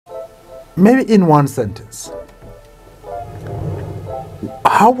maybe in one sentence,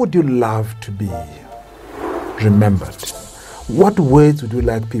 how would you love to be remembered? What words would you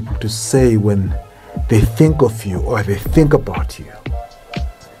like people to say when they think of you or they think about you?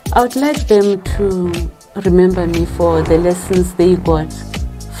 I would like them to remember me for the lessons they got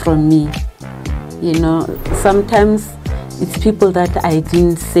from me. You know, sometimes it's people that I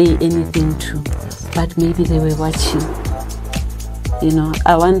didn't say anything to, but maybe they were watching. You know,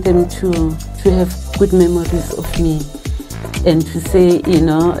 I want them to have good memories of me and to say, you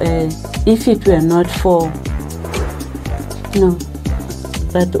know, if it were not for, you know,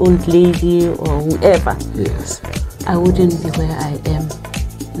 that old lady or whoever, Yes, I wouldn't be where I am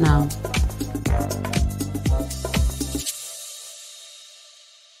now.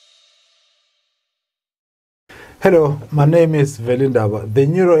 Hello, my name is Velindaba, the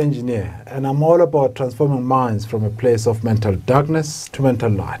neuroengineer, and I'm all about transforming minds from a place of mental darkness to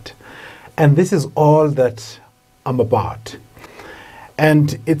mental light. And this is all that I'm about.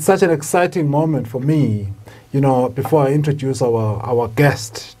 And it's such an exciting moment for me, you know, before I introduce our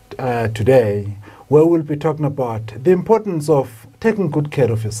guest today, where we'll be talking about the importance of taking good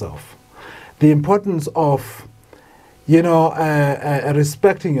care of yourself, the importance of, you know,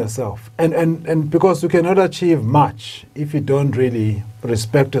 respecting yourself. And because you cannot achieve much if you don't really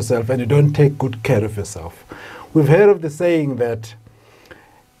respect yourself and you don't take good care of yourself. We've heard of the saying that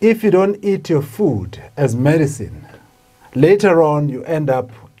if you don't eat your food as medicine, later on you end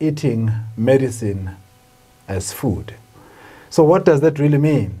up eating medicine as food. So what does that really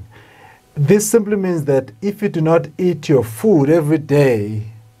mean? This simply means that if you do not eat your food every day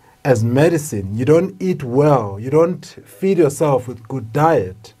as medicine, you don't eat well, you don't feed yourself with good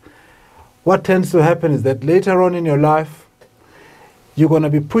diet, what tends to happen is that later on in your life, you're going to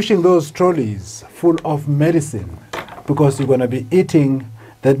be pushing those trolleys full of medicine because you're going to be eating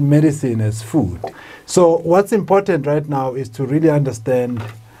that medicine as food. So what's important right now is to really understand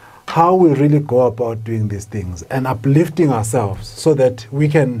how we really go about doing these things and uplifting ourselves so that we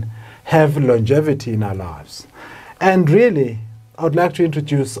can have longevity in our lives. And really, I would like to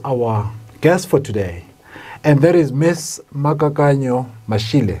introduce our guest for today, and that is Miss Makakanyo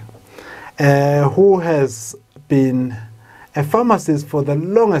Mashile, who has been a pharmacist for the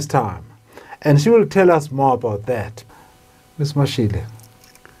longest time, and she will tell us more about that. Miss Mashile.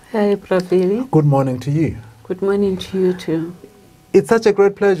 Hi, Pravili. Good morning to you. Good morning to you too. It's such a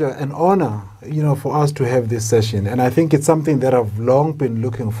great pleasure and honor, you know, for us to have this session, and I think it's something that I've long been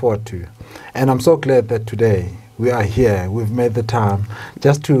looking forward to, and I'm so glad that today we are here, we've made the time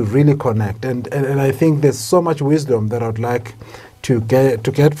just to really connect. And I think there's so much wisdom that I'd like to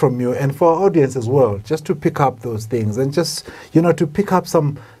get from you and for our audience as well, just to pick up those things and just, you know, to pick up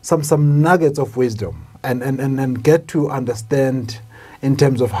some nuggets of wisdom and get to understand in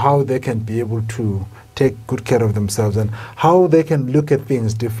terms of how they can be able to take good care of themselves and how they can look at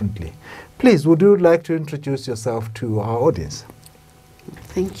things differently. Please, would you like to introduce yourself to our audience?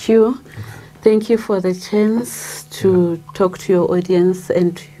 Thank you. Thank you for the chance to talk to your audience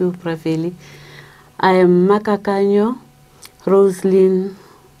and to you, Praveli. I am Makakanyo Roslyn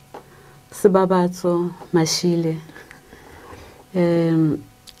Sibabatso Mashile.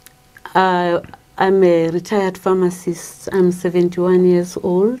 I'm a retired pharmacist. I'm 71 years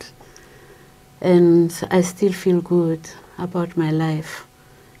old, and I still feel good about my life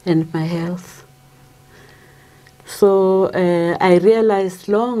and my health. So I realized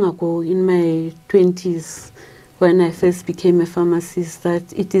long ago in my 20s, when I first became a pharmacist,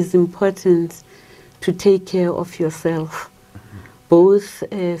 that it is important to take care of yourself, both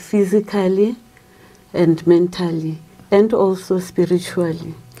physically and mentally, and also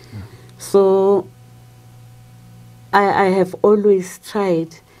spiritually. So I have always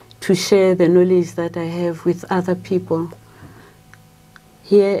tried to share the knowledge that I have with other people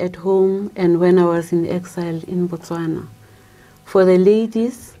here at home and when I was in exile in Botswana. For the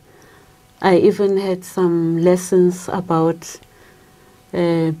ladies, I even had some lessons about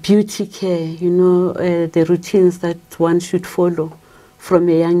beauty care, you know, the routines that one should follow from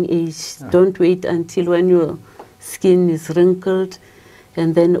a young age. Don't wait until when your skin is wrinkled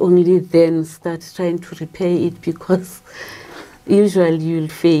and then only then start trying to repair it, because usually you'll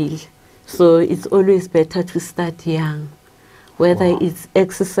fail. So it's always better to start young. Whether it's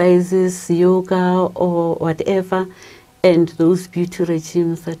exercises, yoga, or whatever, and those beauty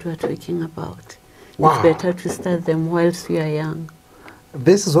regimes that we're talking about. It's better to start them whilst you are young.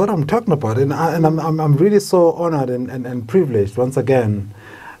 This is what I'm talking about, and I'm really so honored and privileged once again,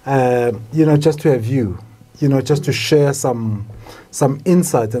 you know, just to have you just to share some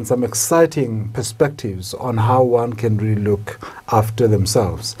insights and some exciting perspectives on how one can really look after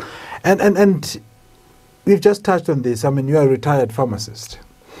themselves. And we've just touched on this. I mean, you're a retired pharmacist.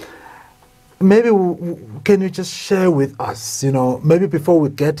 Maybe can you just share with us, maybe before we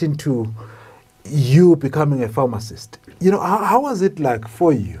get into you becoming a pharmacist, how was it like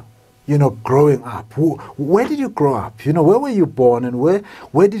for you, growing up? Where did you grow up? Where were you born, and where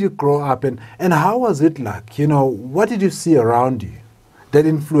did you grow up, and how was it like? What did you see around you that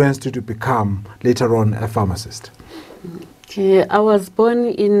influenced you to become later on a pharmacist? Okay, I was born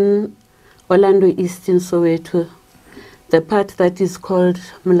in Orlando East in Soweto, the part that is called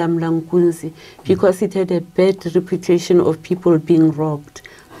Mlamlankunzi, because it had a bad reputation of people being robbed.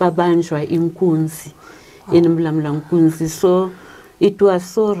 Babanjwa inkunzi in Mlamlankunzi. So it was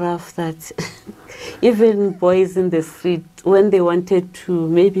so rough that even boys in the street, when they wanted to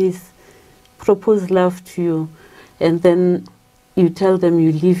maybe propose love to you, and then you tell them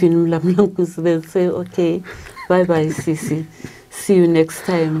you live in Mlamlankunzi, they'll say, okay, bye-bye, Sisi. See you next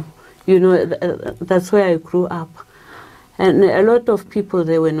time. That's where I grew up. And a lot of people,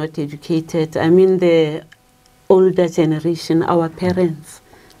 they were not educated. I mean, the older generation, our parents,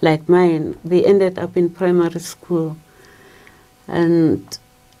 like mine, they ended up in primary school. And,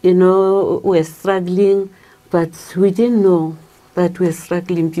 we're struggling, but we didn't know that we're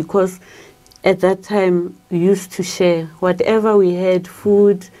struggling, because at that time, we used to share. Whatever we had,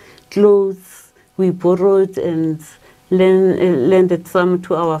 food, clothes, we borrowed and lended some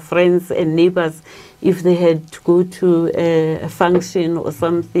to our friends and neighbors if they had to go to a function or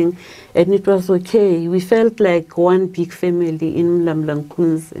something, and it was okay. We felt like one big family in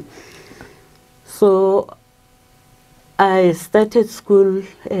Mlamlankunzi. So I started school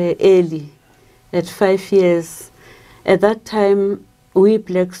early, at 5 years. At that time, we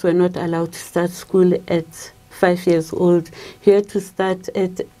blacks were not allowed to start school at 5 years old. You had to start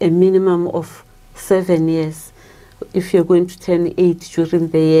at a minimum of 7 years if you're going to turn 8 during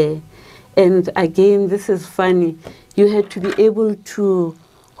the year. And again, this is funny, you had to be able to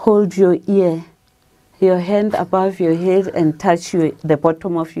hold your ear, your hand above your head, and touch the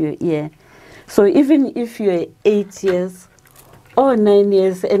bottom of your ear. So even if you're 8 years or 9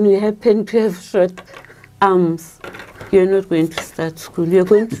 years and you happen to have short arms, you're not going to start school. You're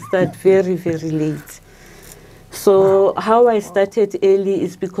going to start very, very late. So how I started early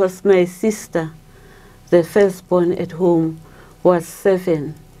is because my sister, the firstborn at home, was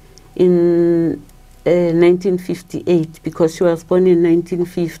 7 in 1958, because she was born in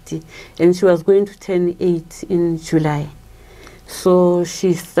 1950, and she was going to turn 8 in July. So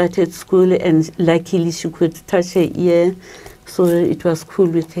she started school, and luckily she could touch her ear, so it was cool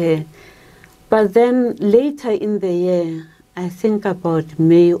with her. But then later in the year, I think about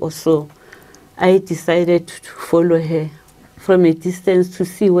May or so, I decided to follow her from a distance to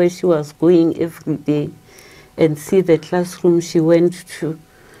see where she was going every day and see the classroom she went to.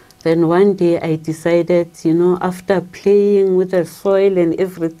 Then one day I decided, after playing with the soil and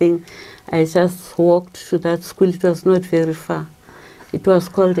everything, I just walked to that school. It was not very far. It was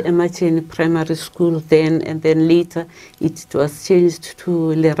called Emacheni Primary School then, and then later it was changed to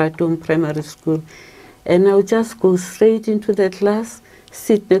Leradom Primary School. And I would just go straight into the class,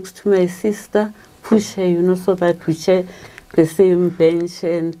 sit next to my sister, push her, so that we share the same bench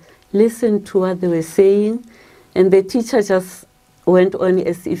and listen to what they were saying. And the teacher just went on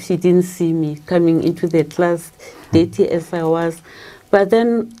as if she didn't see me coming into the class, dirty as I was. But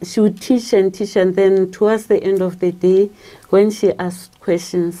then she would teach and teach, and then towards the end of the day, when she asked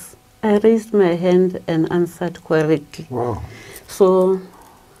questions, I raised my hand and answered correctly. Wow. So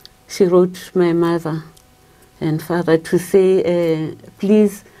she wrote my mother and father to say,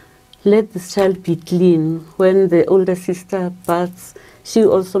 please let this child be clean. When the older sister baths, she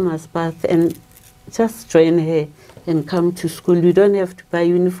also must bath, and just join her and come to school. You don't have to buy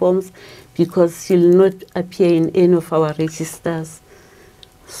uniforms because she'll not appear in any of our registers.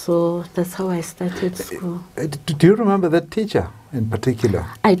 So that's how I started school. Do you remember that teacher in particular?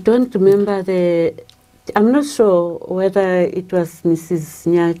 I don't remember I'm not sure whether it was Mrs.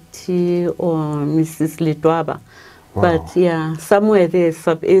 Nyati or Mrs. Litwaba. Wow. But yeah, somewhere there,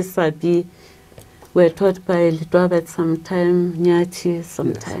 sub-A, sub-B, were taught by Litwaba at some time, Nyati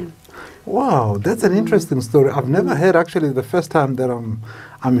sometime. Yes. Wow, that's an interesting story. I've never heard, actually, the first time that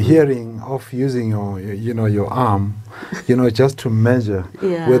I'm hearing of using your arm, just to measure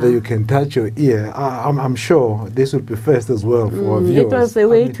whether you can touch your ear. I'm sure this would be first as well for our viewers. It was a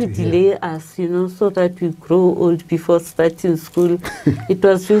way to delay us, so that we grow old before starting school. It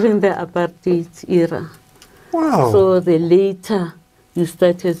was during the apartheid era. Wow. So the later you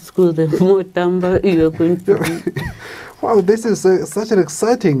started school, the more dumber you are going to be. Wow, this is such an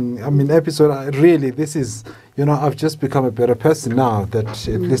exciting, episode. Really, this is, I've just become a better person now that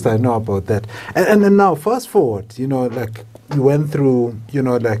at least I know about that. And then now, fast forward, like you went through,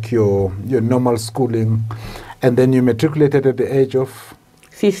 like your normal schooling, and then you matriculated at the age of?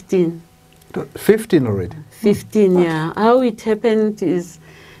 15. 15 already? 15, yeah. How it happened is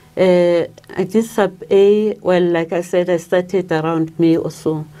I did sub-A. Well, like I said, I started around May or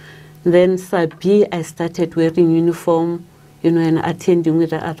so. Then sub-B, I started wearing uniform, and attending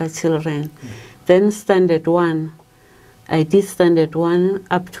with the other children. Then standard 1, I did standard 1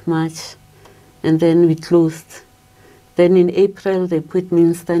 up to March, and then we closed. Then in April, they put me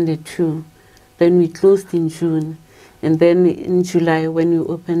in standard 2. Then we closed in June. And then in July, when we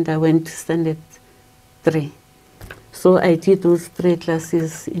opened, I went to standard 3. So I did those 3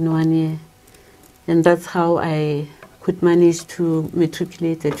 classes in 1 year. And that's how I could manage to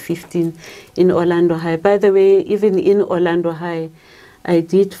matriculate at 15 in Orlando High. By the way, even in Orlando High, I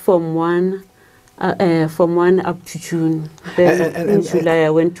did Form 1 up to June. Then in July, I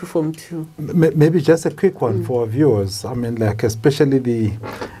went to Form 2. Maybe just a quick one for our viewers. Like especially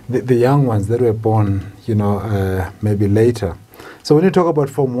the young ones that were born, maybe later. So when you talk about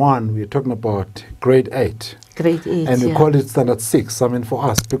Form 1, we're talking about grade 8. Grade 8, and we call it standard 6. For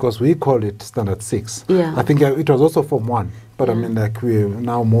us, because we call it standard 6. Yeah. I think it was also Form 1, but like we're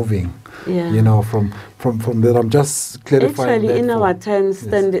now moving. Yeah. From there. I'm just clarifying. Actually, in our times,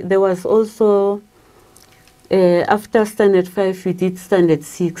 then there was also after standard 5, we did standard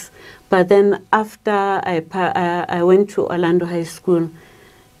 6. But then after I went to Orlando High School,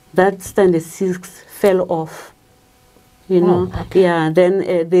 that standard 6 fell off. Okay. Yeah,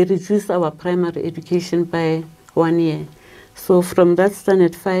 then they reduced our primary education by 1 year. So from that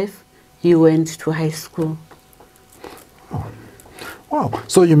standard 5, you went to high school. Oh. Wow.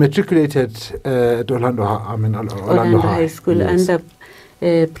 So you matriculated at Orlando High School under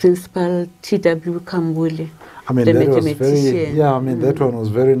Principal T.W. Kambuli, the that was mathematician. that one was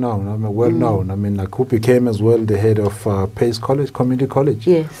very known, well known. Like who became as well the head of Pace College, Community College.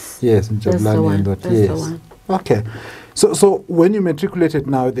 Yes. Yes, in Jablani and that. That's the one. Okay. So when you matriculated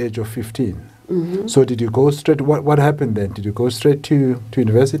now at the age of 15, so did you go straight, what happened then? Did you go straight to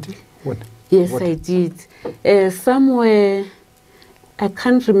university? Yes, I did. Somewhere, I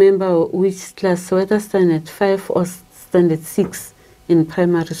can't remember which class, whether standard 5 or standard 6 in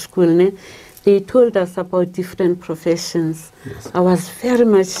primary school. They told us about different professions. Yes. I was very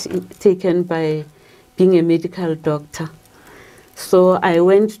much taken by being a medical doctor. So I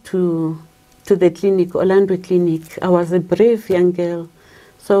went to the clinic, Orlando Clinic. I was a brave young girl.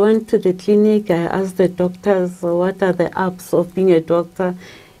 So I went to the clinic, I asked the doctors, what are the ups of being a doctor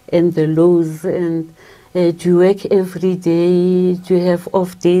and the lows, and do you work every day, do you have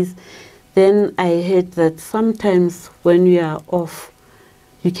off days? Then I heard that sometimes when you are off,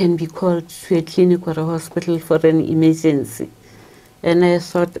 you can be called to a clinic or a hospital for an emergency. And I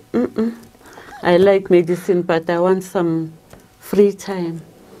thought, I like medicine, but I want some free time,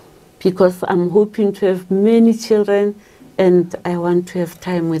 because I'm hoping to have many children and I want to have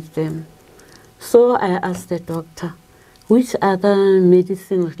time with them. So I asked the doctor, which other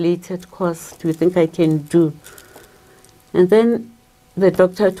medicine-related course do you think I can do? And then the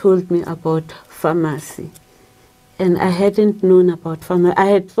doctor told me about pharmacy. And I hadn't known about pharmacy. I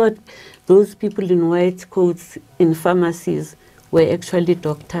had thought those people in white coats in pharmacies were actually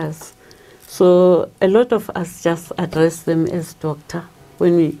doctors. So a lot of us just addressed them as doctor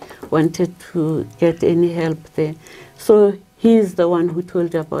when we wanted to get any help there. So he is the one who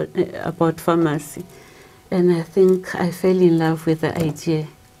told about pharmacy. And I think I fell in love with the idea.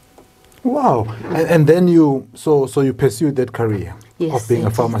 Wow. And then you pursued that career of being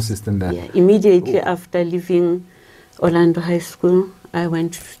a pharmacist in that? Yeah. Immediately after leaving Orlando High School, I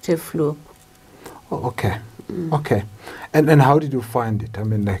went to TEFLO. Oh, okay. Okay. And how did you find it?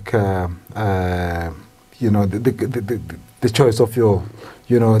 The choice of your,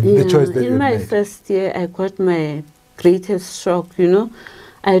 the choice that you made. In my first year, I got my greatest shock,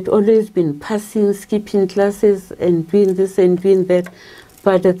 I had always been passing, skipping classes and doing this and doing that.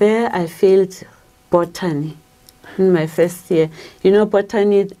 But there I failed botany in my first year.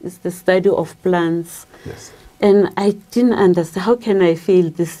 Botany is the study of plants. Yes. And I didn't understand, how can I fail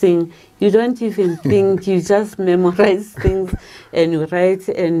this thing? You don't even think, you just memorize things and you write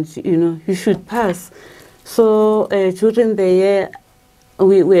and, you should pass. So during the year,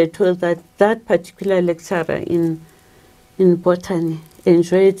 we were told that that particular lecturer in botany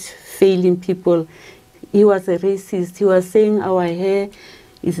enjoyed failing people. He was a racist. He was saying our hair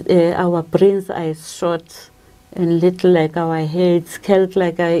is, our brains are short and little like our heads, curled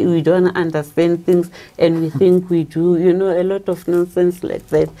like we don't understand things and we think we do, you know, a lot of nonsense like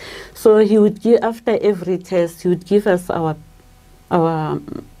that. So he would give, after every test, he would give us our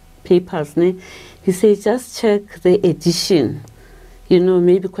papers. Ne? He said, just check the edition. You know,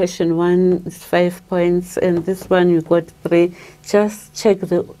 maybe question 1 is 5 points and this one you got 3. Just check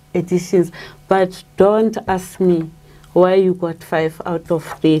the editions, but don't ask me why you got 5 out of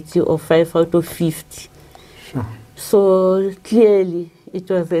 30 or 5 out of 50. Sure. So clearly it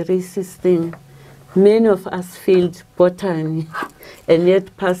was a racist thing. Many of us failed botany and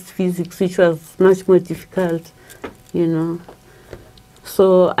yet passed physics, which was much more difficult, you know.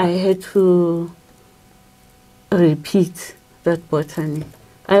 So I had to repeat that botany.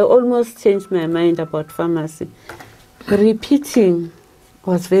 I almost changed my mind about pharmacy. Repeating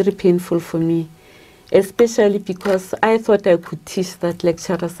was very painful for me, especially because I thought I could teach that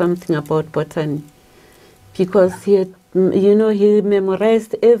lecturer something about botany, because he had, you know, he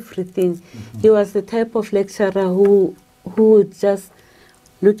memorized everything. He was the type of lecturer who would just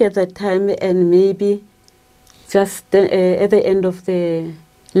look at the time and maybe just at the end of the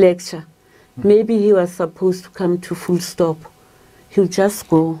lecture, maybe he was supposed to come to full stop. He'll just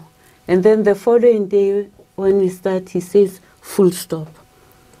go. And then the following day when we start, he says full stop.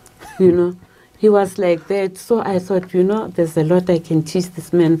 You know, he was like that. So I thought, you know, there's a lot I can teach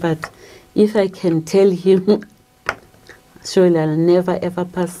this man, but if I can tell him, surely I'll never ever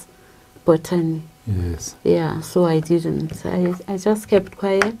pass botany. Yes. Yeah, so I didn't. I just kept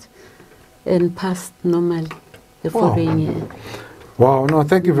quiet and passed normally the following year. Wow, no,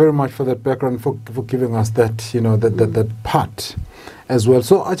 thank you very much for that background, for giving us that, you know, that part as well.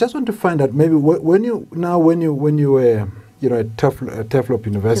 So I just want to find out, maybe when you were, you know, at Tuflop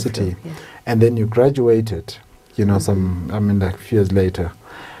University, Yeah. and then you graduated, you know, like a few years later,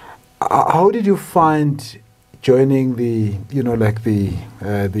 how did you find joining the, you know, like the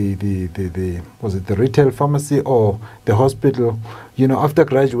was it the retail pharmacy or the hospital, you know, after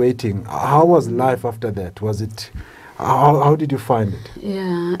graduating? How was life after that? Was it, how did you find it?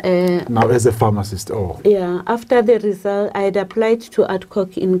 Yeah. Now as a pharmacist, Yeah, after the result, I had applied to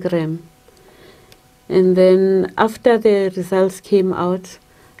Adcock Ingram. And then after the results came out,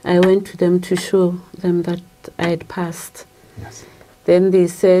 I went to them to show them that I had passed. Yes. Then they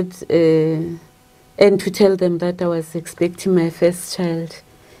said, and to tell them that I was expecting my first child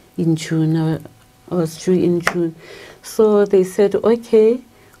in June. I was due in June. So they said, okay,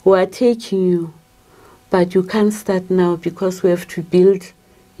 we are taking you, but you can't start now because we have to build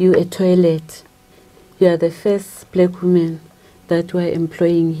you a toilet. You are the first black woman that we are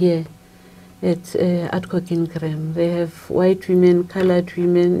employing here at Adcock Ingram. They have white women, colored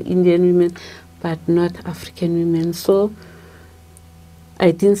women, Indian women, but not African women. So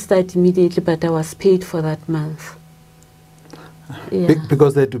I didn't start immediately, but I was paid for that month. Yeah.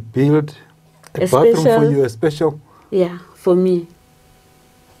 Because they had to build a bathroom for you, a special? Yeah, for me.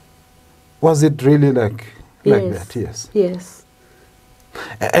 Was it really like that? Yes. Yes.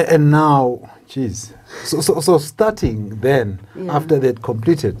 And now, geez. So starting then, after they'd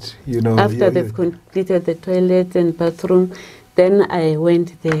completed, you know. After they've completed the toilet and bathroom, then I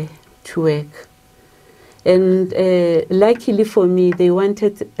went there to work. And luckily for me, they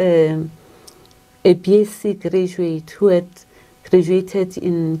wanted a BSc graduate who had graduated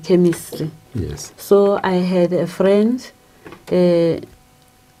in chemistry. Yes. So I had a friend, Konji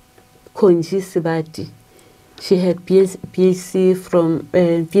Sibati. She had BSc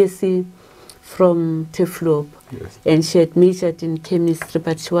from Tuflop, yes. And she had majored in chemistry,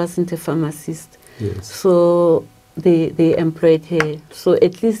 but she wasn't a pharmacist. Yes. So they employed her. So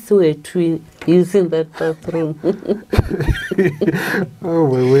at least we were two using that bathroom. Oh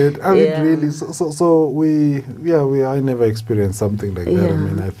my word! I mean, really. So I never experienced something like that. I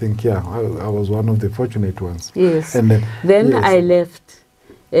mean, I think I was one of the fortunate ones. Yes. And then yes. I left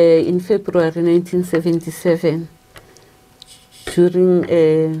in February 1977 during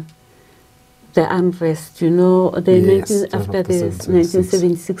the unrest, you know, after the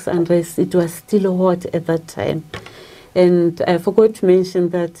 1976 unrest, it was still hot at that time. And I forgot to mention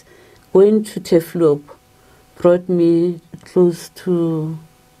that going to Tuflop brought me close to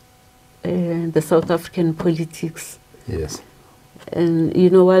the South African politics. Yes. And, you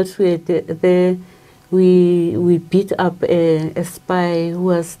know, whilst we were there, we beat up a spy who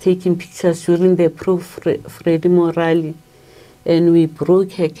was taking pictures during the pro-Freedom rally. And we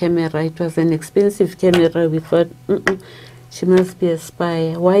broke her camera. It was an expensive camera. We thought, she must be a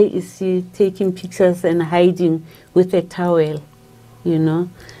spy. Why is she taking pictures and hiding with a towel, you know?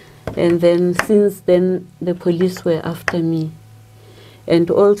 And then since then, the police were after me.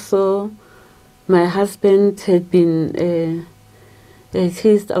 And also, my husband had been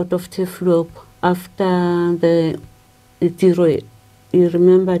chased out of Tefluop after the Tiro. You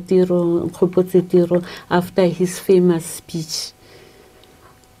remember Tiro, Nkgopotse Tiro, after his famous speech.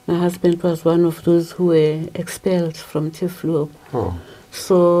 My husband was one of those who were expelled from Tefluop. Oh.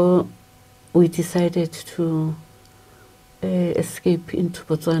 So we decided to escape into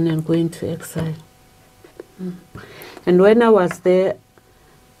Botswana and go into exile. And when I was there,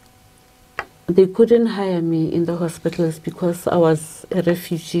 they couldn't hire me in the hospitals because I was a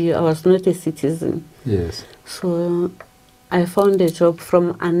refugee. I was not a citizen. Yes. So I found a job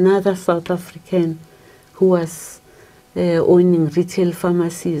from another South African who was owning retail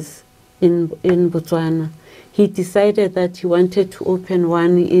pharmacies in Botswana. He decided that he wanted to open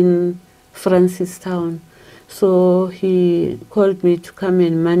one in Francistown. So he called me to come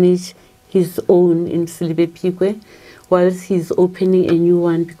and manage his own in Silibepikwe whilst he's opening a new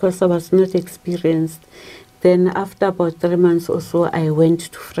one because I was not experienced. Then after about 3 months or so, I went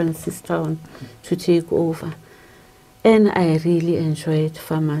to Francistown to take over. And I really enjoyed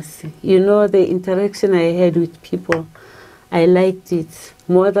pharmacy. You know, the interaction I had with people, I liked it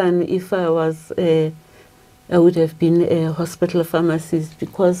more than if I was, I would have been a hospital pharmacist,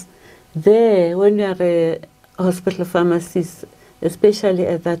 because there, when you are a hospital pharmacist, especially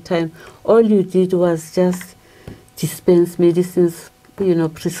at that time, all you did was just dispense medicines, you know,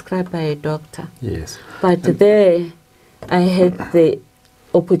 prescribed by a doctor. Yes. But there, I had the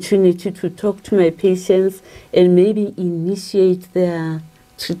opportunity to talk to my patients and maybe initiate their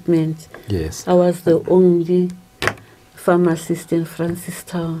treatment. Yes. I was the only pharmacist in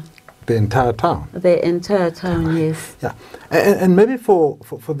Francistown. The entire town? The entire town, yes. Yeah. And maybe for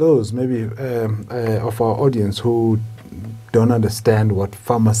those, maybe of our audience who don't understand what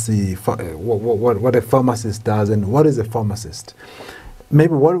pharmacy, what a pharmacist does and what is a pharmacist,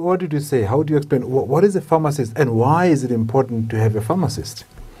 maybe what did you say? How do you explain what is a pharmacist and why is it important to have a pharmacist?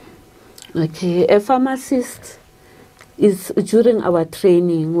 Okay, a pharmacist is, during our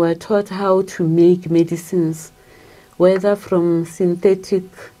training, we're taught how to make medicines, whether from synthetic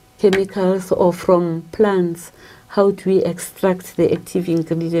chemicals or from plants. How do we extract the active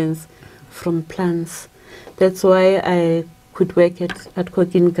ingredients from plants? That's why I could work at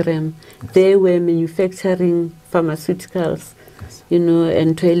Cokingram. Yes. They were manufacturing pharmaceuticals, yes, you know,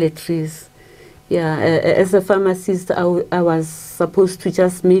 and toiletries. Yeah, as a pharmacist, I was supposed to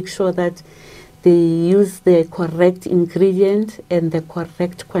just make sure that they use the correct ingredient and the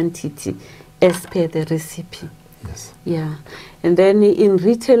correct quantity as per the recipe. Yes. Yeah. And then in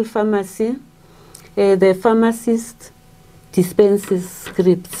retail pharmacy, the pharmacist dispenses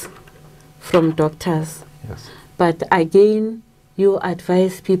scripts from doctors. Yes. But again, you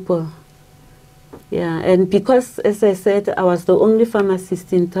advise people. Yeah, and because, as I said, I was the only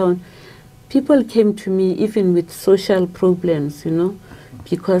pharmacist in town, people came to me even with social problems, you know,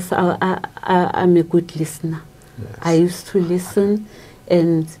 because I'm a good listener. Yes. I used to listen,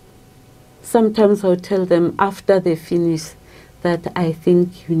 and sometimes I'll tell them after they finish that I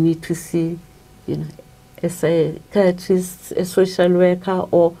think you need to see, you know, a psychiatrist, a social worker,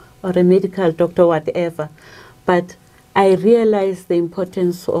 or a medical doctor, whatever. But I realized the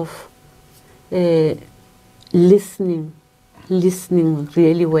importance of listening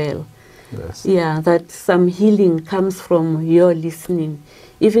really well. Yes. Yeah, that some healing comes from your listening.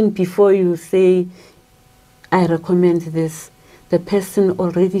 Even before you say, I recommend this, the person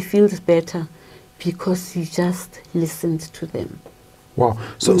already feels better because you just listened to them. Wow.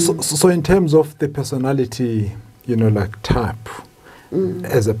 So in terms of the personality, you know, like type,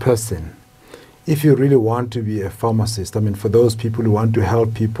 as a person, if you really want to be a pharmacist, I mean, for those people who want to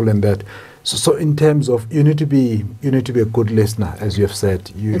help people and that, so in terms of, you need to be a good listener, as you have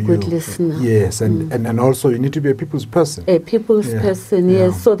said. A good listener. Yes, and also you need to be a people's person. A people's person,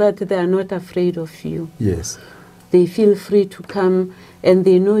 yes, so that they are not afraid of you. Yes. They feel free to come, and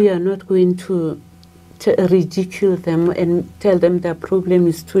they know you are not going to ridicule them and tell them their problem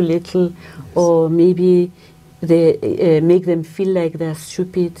is too little, yes, or maybe they make them feel like they're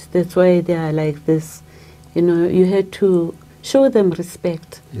stupid. That's why they are like this. You know, you had to show them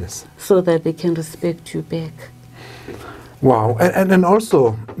respect, yes, so that they can respect you back. Wow. And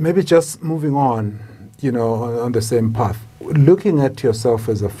also, maybe just moving on, you know, on the same path, looking at yourself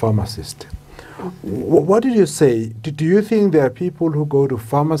as a pharmacist, what did you say? Do you think there are people who go to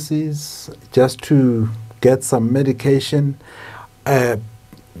pharmacies just to get some medication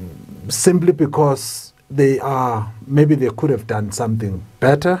simply because maybe they could have done something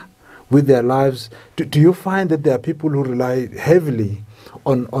better with their lives? Do you find that there are people who rely heavily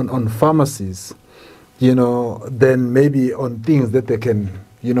on pharmacies, you know, than maybe on things that they can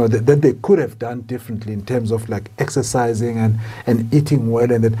you know, that they could have done differently in terms of like exercising and eating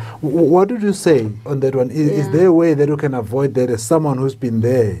well? And that, what did you say on that one? Is there a way that you can avoid that as someone who's been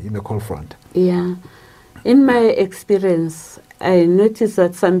there in the cold front? Yeah. In my experience, I noticed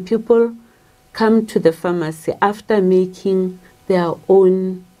that some people come to the pharmacy after making their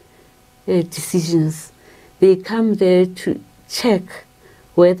own decisions. They come there to check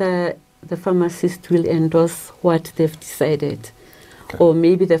whether the pharmacist will endorse what they've decided. Okay. Or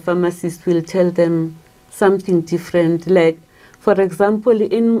maybe the pharmacist will tell them something different. Like, for example,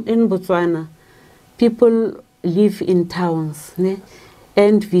 in Botswana, people live in towns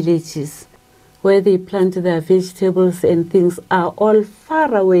and villages where they plant their vegetables and things are all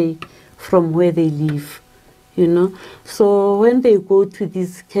far away from where they live, you know. So when they go to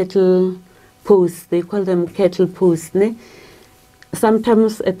these cattle posts, they call them cattle posts,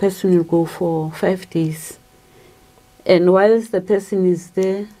 sometimes a person will go for 5 days. And whilst the person is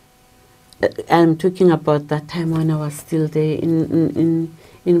there, I'm talking about that time when I was still there in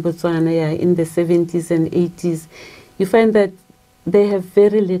Botswana, in the 70s and 80s, you find that they have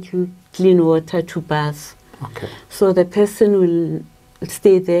very little clean water to bath. Okay. So the person will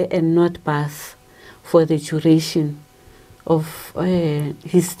stay there and not bath for the duration of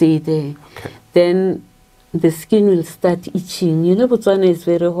his stay there. Okay. Then the skin will start itching. You know, Botswana is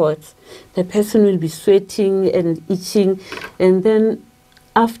very hot. The person will be sweating and itching. And then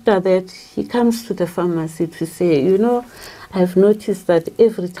after that, he comes to the pharmacy to say, you know, I've noticed that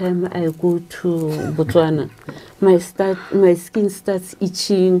every time I go to Botswana, my skin starts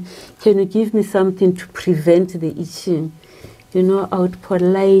itching. Can you give me something to prevent the itching? You know, I would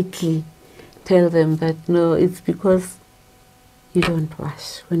politely tell them that, no, it's because you don't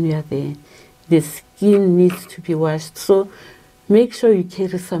wash when you are there. The skin needs to be washed. So make sure you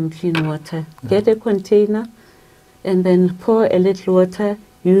carry some clean water. Get a container and then pour a little water,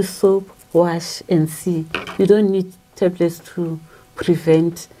 use soap, wash and see. You don't need tablets to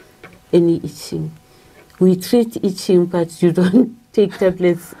prevent any itching. We treat itching, but you don't take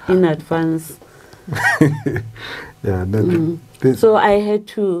tablets in advance. So I had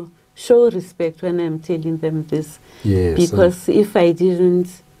to show respect when I'm telling them this. Yes, because if I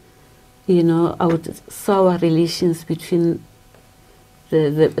didn't, you know, I would sour relations between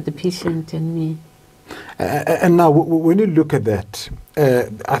the patient and me. And now, when you look at that,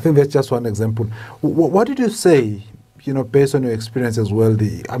 I think that's just one example. What did you say, you know, based on your experience as well,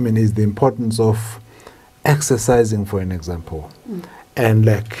 is the importance of exercising, for an example, and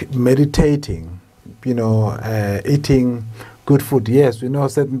like meditating, you know, eating good food? Yes, we know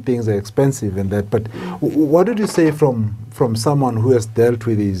certain things are expensive and that, but what did you say from someone who has dealt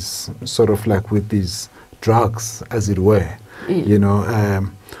with these sort of like with these drugs, as it were? You know,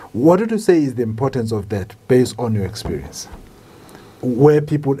 what did you say is the importance of that based on your experience? Where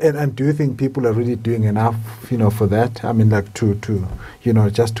people, and do you think people are really doing enough, you know, for that? I mean, like to you know,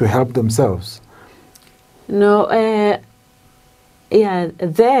 just to help themselves? No,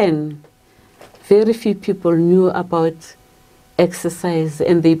 then very few people knew about exercise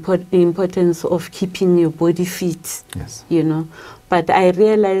and the importance of keeping your body fit. Yes. You know, but I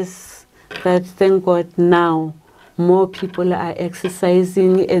realize that, thank God, now more people are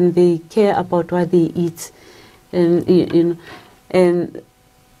exercising and they care about what they eat, and you know, and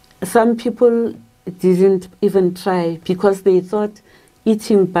some people didn't even try because they thought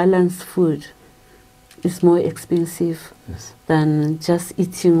eating balanced food is more expensive than just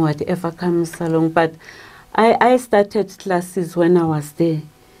eating whatever comes along. But I started classes when I was there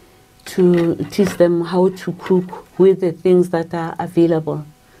to teach them how to cook with the things that are available,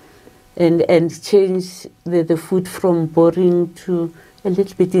 and change the food from boring to a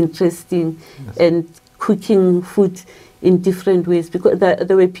little bit interesting, and cooking food in different ways, because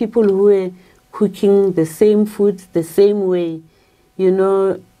there were people who were cooking the same food the same way, you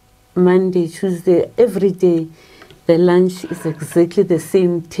know, Monday, Tuesday, every day the lunch is exactly the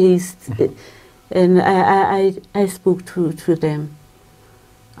same taste. And I spoke to them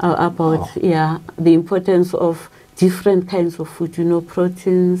about the importance of different kinds of food, you know,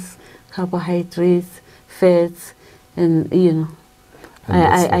 proteins, carbohydrates, fats, and you know,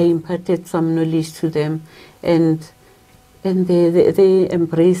 I imparted some knowledge to them, and they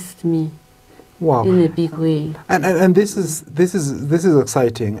embraced me. Wow. In a big way. And this is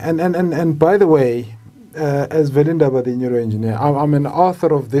exciting. And by the way, as Velindaba, the neuroengineer, I'm an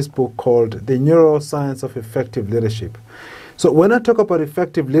author of this book called The Neuroscience of Effective Leadership. So when I talk about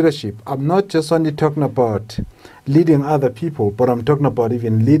effective leadership, I'm not just only talking about leading other people, but I'm talking about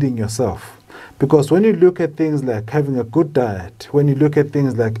even leading yourself. Because when you look at things like having a good diet, when you look at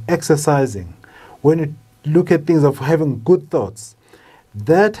things like exercising, when you look at things of having good thoughts,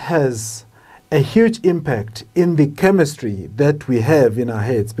 that has a huge impact in the chemistry that we have in our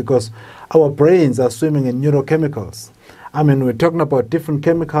heads, because our brains are swimming in neurochemicals. I mean, we're talking about different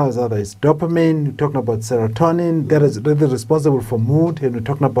chemicals, whether it's dopamine, we're talking about serotonin, that is really responsible for mood, and we're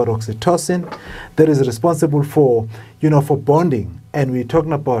talking about oxytocin, that is responsible for, for bonding, and we're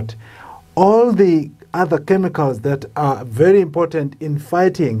talking about all the other chemicals that are very important in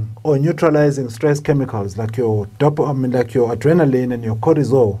fighting or neutralizing stress chemicals, like your like your adrenaline and your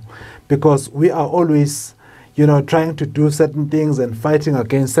cortisol, because we are always trying to do certain things and fighting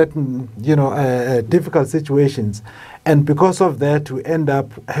against certain difficult situations. And because of that, we end up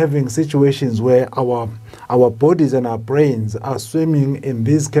having situations where our bodies and our brains are swimming in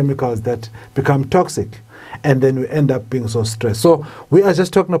these chemicals that become toxic, and then we end up being so stressed. So we are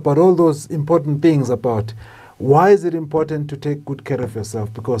just talking about all those important things about why is it important to take good care of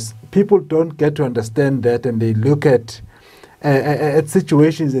yourself, because people don't get to understand that, and they look at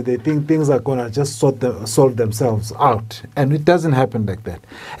situations that they think things are going to just solve themselves out. And it doesn't happen like that.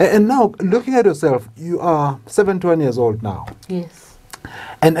 And now, looking at yourself, you are 71 years old now. Yes.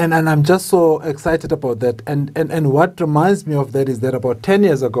 And I'm just so excited about that. And what reminds me of that is that about 10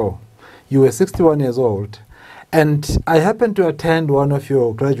 years ago, you were 61 years old. And I happened to attend one of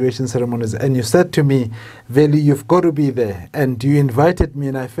your graduation ceremonies, and you said to me, Veli, you've got to be there. And you invited me,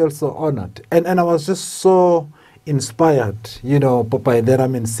 and I felt so honored. And I was just so inspired, but by that I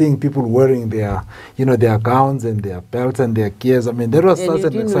mean seeing people wearing their, their gowns and their belts and their gears. I mean, that was such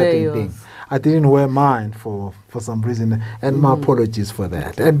an exciting thing. I didn't wear mine for some reason, and my apologies for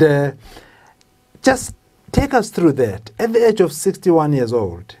that. And just take us through that. At the age of 61 years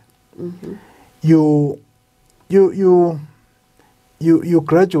old, you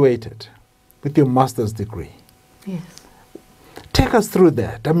graduated with your master's degree. Yes. Take us through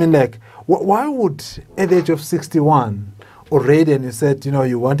that. I mean, like, why would, at the age of 61 already, and you said,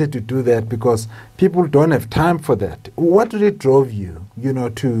 you wanted to do that because people don't have time for that. What really drove you,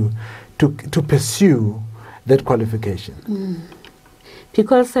 to pursue that qualification?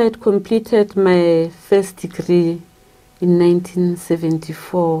 Because I had completed my first degree in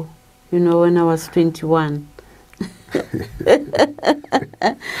 1974, when I was 21.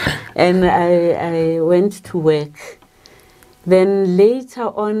 And I went to work. Then later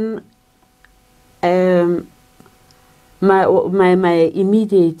on, my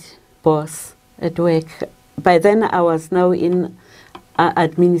immediate boss at work, by then I was now in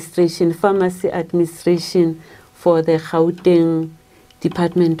administration, pharmacy administration for the Gauteng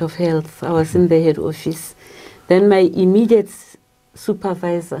Department of Health. I was in the head office. Then my immediate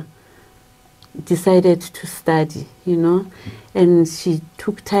supervisor decided to study, and she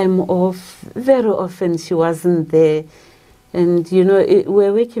took time off. Very often she wasn't there. And,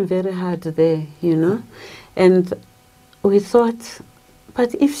 we're working very hard there, And we thought,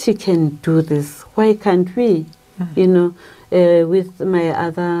 but if she can do this, why can't we? With my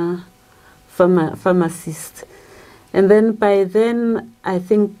other pharmacist. And then by then, I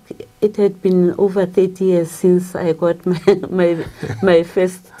think it had been over 30 years since I got my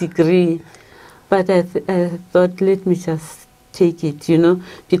first degree. But I thought, let me just take it,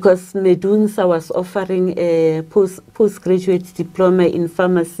 because Medunsa was offering a postgraduate diploma in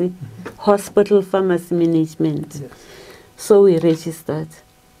pharmacy, hospital pharmacy management. Yes. So we registered.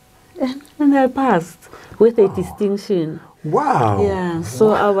 And I passed with a distinction. Wow. Yeah,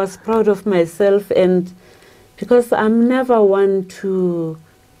 so I was proud of myself, and because I'm never one to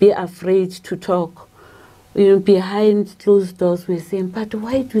be afraid to talk. Behind closed doors we're saying, but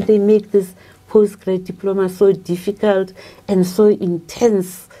why do they make this postgrad diploma so difficult and so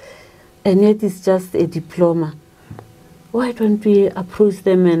intense, and yet it's just a diploma? Why don't we approach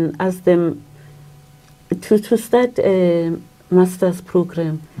them and ask them to start a master's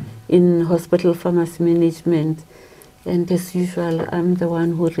program in hospital pharmacy management? And as usual, I'm the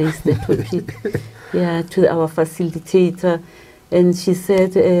one who raised the topic to our facilitator, and she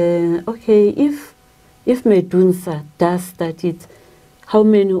said, okay, if Medunsa does start it, how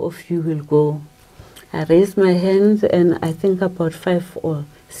many of you will go? I raised my hand, and I think about 5 or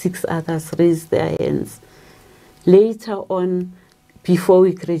 6 others raised their hands. Later on, before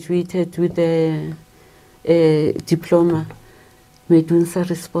we graduated with the diploma, Medunsa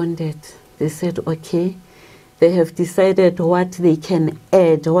responded. They said, okay, they have decided what they can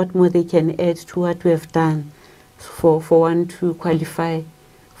add, what more they can add to what we have done for one to qualify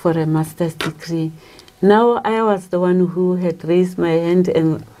for a master's degree. Now I was the one who had raised my hand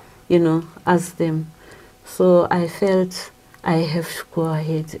and, asked them. So I felt I have to go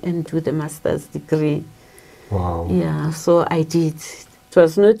ahead and do the master's degree. Wow. Yeah, so I did. It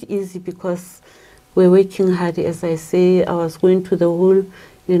was not easy because were working hard, as I say. I was going to the whole,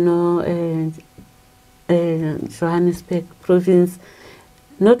 you know, Johannesburg province,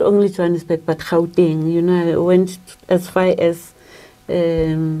 not only Johannesburg, but Gauteng. You know, I went as far as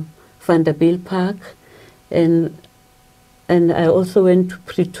Vanderbilt Park, and I also went to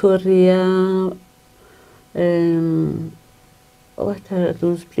Pretoria. What are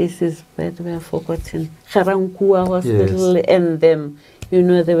those places that were forgotten? Garankuwa Hospital, yes. And them, you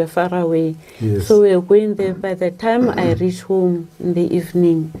know, they were far away. Yes. So we were going there. By the time I reached home in the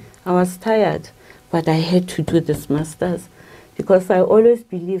evening, I was tired, but I had to do this master's because I always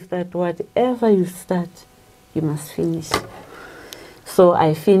believe that whatever you start, you must finish. So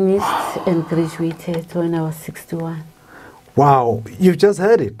I finished and graduated when I was 61. Wow, you've just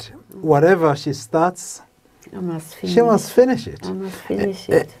heard it. Whatever she starts, I must finish. She must finish it. I must finish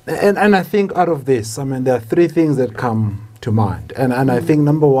it. And I think out of this, I mean, there are three things that come to mind. And I think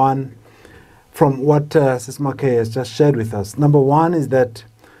number one, from what Sis Makay has just shared with us, number one is that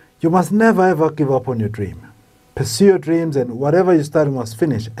you must never ever give up on your dream. Pursue your dreams, and whatever you start, you must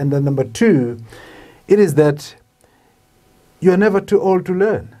finish. And then number two, it is that you are never too old to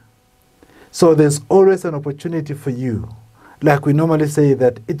learn. So there's always an opportunity for you. Like we normally say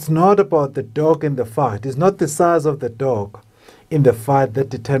that it's not about the dog in the fight. It's not the size of the dog in the fight that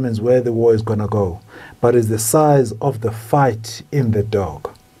determines where the war is going to go, but it's the size of the fight in the dog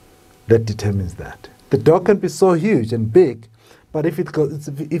that determines that. The dog can be so huge and big, but if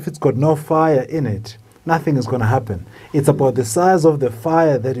it's got no fire in it, nothing is going to happen. It's about the size of the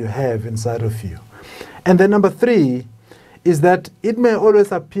fire that you have inside of you. And then number three is that it may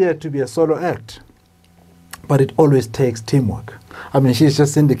always appear to be a solo act, but it always takes teamwork. I mean, she's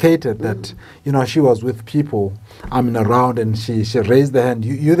just indicated that, you know, she was with people, I mean, around, and she raised the hand.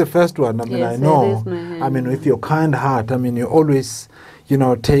 You're the first one. I mean, yes, I know. I mean, with your kind heart, I mean, you always, you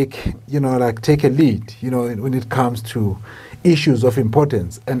know, take a lead, you know, when it comes to issues of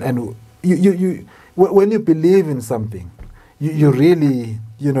importance. And you when you believe in something, you really,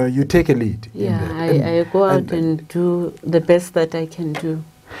 you know, you take a lead. Yeah, I go out and do the best that I can do.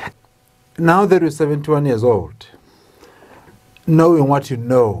 Now that you're 71 years old, knowing what you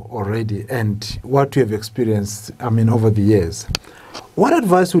know already and what you have experienced, I mean, over the years, what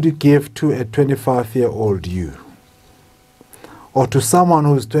advice would you give to a 25-year-old you? Or to someone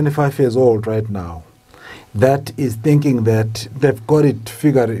who's 25 years old right now that is thinking that they've got it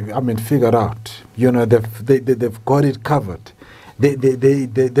figured out. You know, they've got it covered.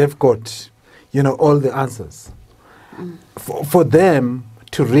 They've got, you know, all the answers. For them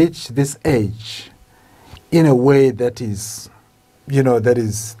to reach this age in a way that is, you know, that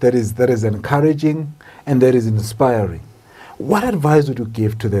is encouraging and that is inspiring. What advice would you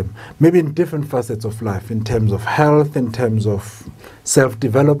give to them? Maybe in different facets of life, in terms of health, in terms of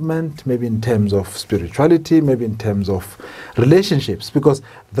self-development, maybe in terms of spirituality, maybe in terms of relationships, because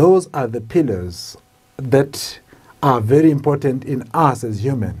those are the pillars that are very important in us as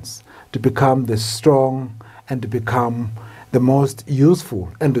humans to become the strong and to become the most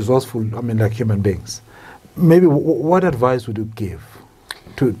useful and resourceful, I mean, like human beings. Maybe what advice would you give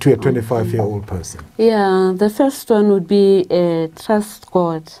to a 25-year-old person? Yeah, the first one would be trust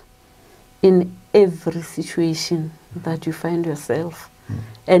God in every situation that you find yourself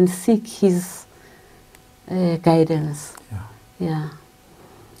and seek His guidance. Yeah.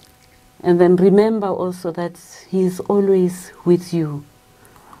 And then remember also that He is always with you,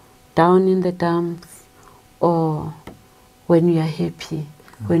 down in the dumps or when you are happy,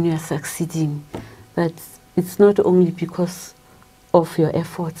 when you are succeeding. That it's not only because of your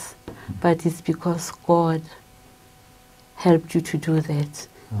efforts, but it's because God helped you to do that,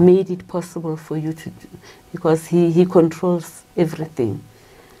 made it possible for you to do, because He controls everything.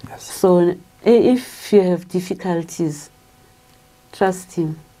 Yes. So if you have difficulties, trust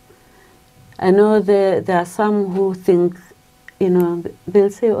Him. I know there are some who think, you know, they'll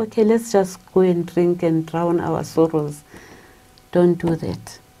say, okay, let's just go and drink and drown our sorrows. Don't do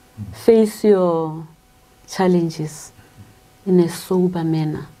that. Face your challenges in a sober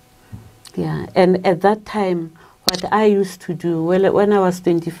manner. Yeah, and at that time, what I used to do, well, when I was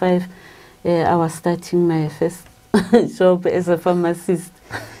 25, I was starting my first job as a pharmacist.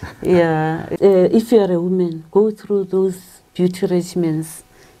 Yeah, if you are a woman, go through those beauty regimens,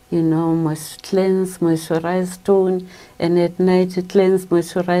 you know, cleanse, moisturize, tone, and at night cleanse,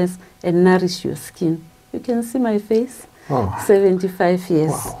 moisturize, and nourish your skin. You can see my face. Oh. 75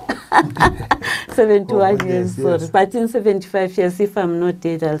 years. Wow. 71 years, yes. sorry. But in 75 years, if I'm not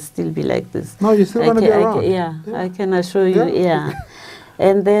dead, I'll still be like this. No, you're still going to be around. Yeah, I can assure you, yeah.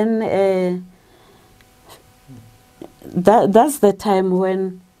 And then that's the time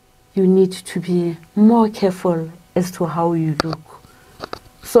when you need to be more careful as to how you look,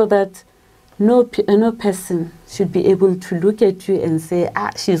 so that no person should be able to look at you and say,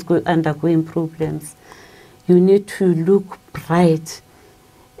 she's undergoing problems. You need to look bright.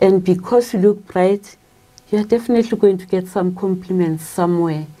 And because you look bright, you're definitely going to get some compliments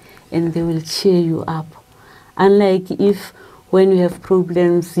somewhere, and they will cheer you up. Unlike if when you have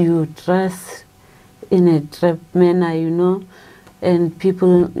problems, you dress in a drab manner, you know, and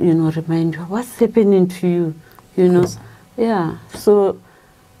people, you know, remind you, what's happening to you, you know? Yeah, so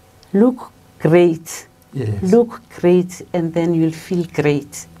look great. Yes. Look great, and then you'll feel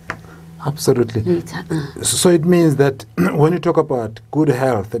great. Absolutely. Later. So it means that when you talk about good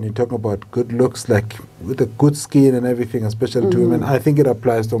health and you talk about good looks, like with a good skin and everything, especially to women, I think it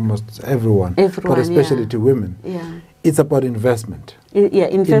applies to almost everyone, but especially to women. Yeah. It's about investment.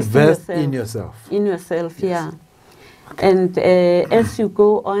 Invest in yourself. In yourself, yes. yeah. Okay. And as you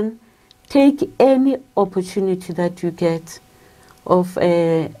go on, take any opportunity that you get of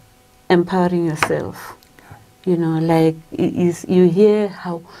empowering yourself. You know, like you hear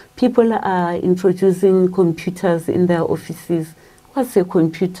how people are introducing computers in their offices. What's a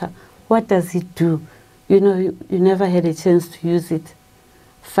computer? What does it do? You know, you never had a chance to use it.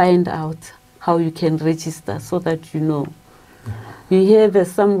 Find out how you can register so that you know. You hear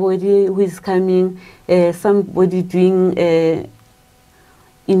there's somebody who is coming, somebody doing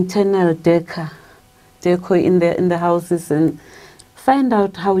internal decor in the houses, and find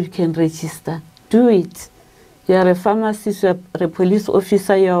out how you can register. Do it. You are a pharmacist, you are a police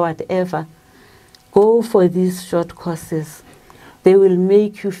officer, you are whatever. Go for these short courses. They will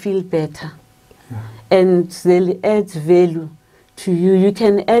make you feel better. Yeah. And they'll add value to you. You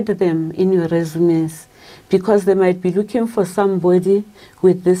can add them in your resumes, because they might be looking for somebody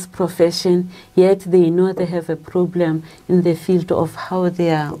with this profession, yet they know they have a problem in the field of how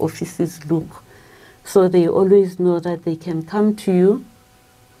their offices look. So they always know that they can come to you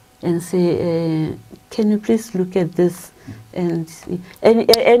and say, can you please look at this? And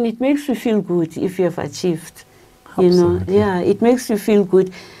it makes you feel good if you have achieved. Absolutely. You know, yeah, it makes you feel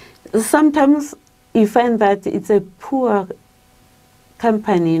good. Sometimes you find that it's a poor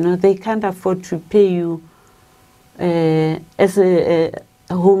company, you know, they can't afford to pay you as a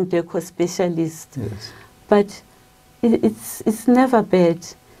home decor specialist. Yes. But it's never bad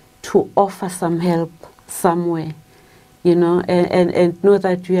to offer some help somewhere, you know, and know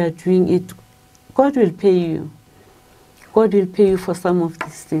that you are doing it. God will pay you. God will pay you for some of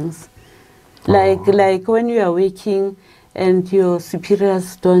these things. Like when you are working and your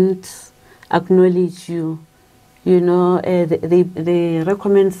superiors don't acknowledge you, you know, they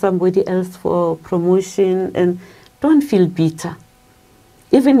recommend somebody else for promotion, and don't feel bitter.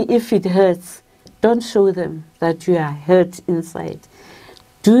 Even if it hurts, don't show them that you are hurt inside.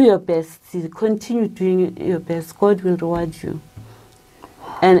 Do your best. Continue doing your best. God will reward you.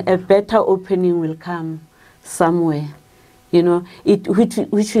 And a better opening will come somewhere. You know,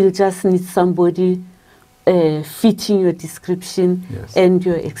 which will just need somebody fitting your description yes. and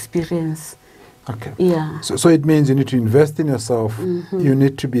your experience. Okay. Yeah. So it means you need to invest in yourself. You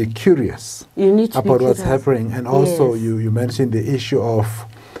need to be curious about what's happening. And also yes. you mentioned the issue of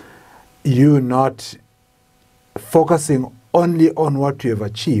you not focusing only on what you have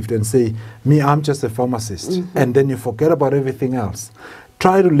achieved and say, me, I'm just a pharmacist. And then you forget about everything else.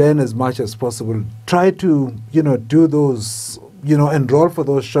 Try to learn as much as possible. Try to, you know, do those, you know, enroll for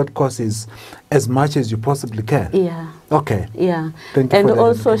those short courses as much as you possibly can. Yeah. Okay. Yeah. Thank you and for that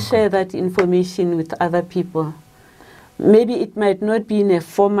also share that information with other people. Maybe it might not be in a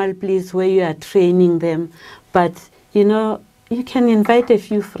formal place where you are training them, but, you know, you can invite a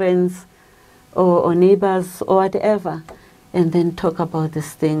few friends or neighbors or whatever, and then talk about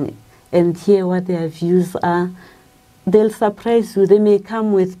this thing and hear what their views are. They'll surprise you. They may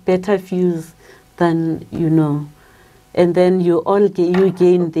come with better views than you know. And then you all gain, you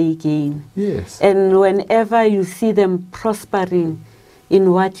gain, they gain. Yes. And whenever you see them prospering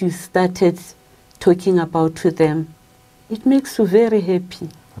in what you started talking about to them, it makes you very happy.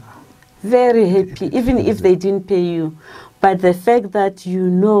 Very happy, even if they didn't pay you. But the fact that you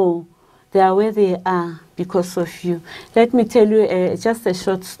know they are where they are because of you. Let me tell you just a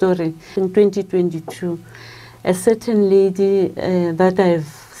short story. In 2022, a certain lady that I've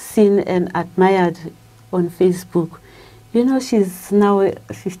seen and admired on Facebook, you know, she's now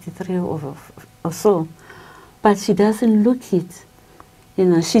 53 or so, but she doesn't look it. You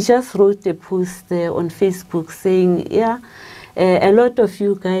know, she just wrote a post there on Facebook saying, yeah, a lot of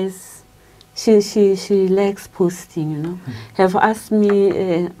you guys, she likes posting, you know, have asked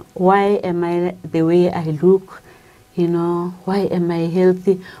me why am I the way I look, you know, why am I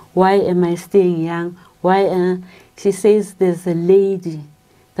healthy? Why am I staying young? Why? She says there's a lady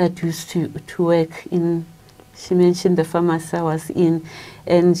that used to work in, she mentioned the pharmacy I was in,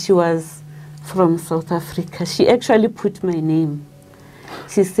 and she was from South Africa. She actually put my name.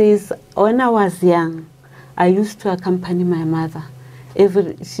 She says, when I was young, I used to accompany my mother.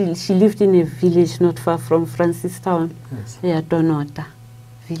 She lived in a village not far from Francistown, yeah, Donota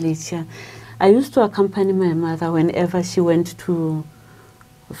village. Yeah. I used to accompany my mother whenever she went to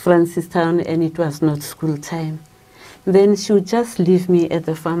Francistown and it was not school time. Then she would just leave me at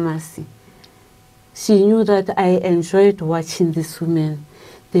the pharmacy. She knew that I enjoyed watching this woman,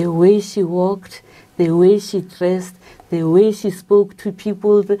 the way she walked, the way she dressed, the way she spoke to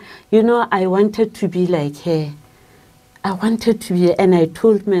people. You know, I wanted to be like her. I wanted to be, and I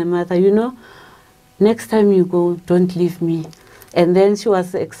told my mother, you know, next time you go, don't leave me. And then she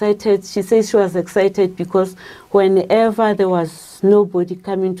was excited. She says she was excited because whenever there was nobody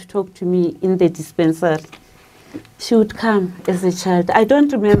coming to talk to me in the dispensary, she would come as a child. I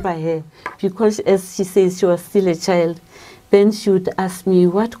don't remember her because, as she says, she was still a child. Then she would ask me,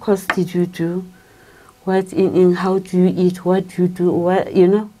 what course did you do? What in how do you eat? What do you do? What, you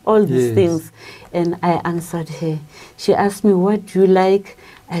know, all these things. And I answered her. She asked me, what do you like?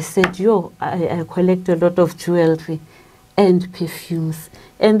 I said, I collect a lot of jewelry and perfumes.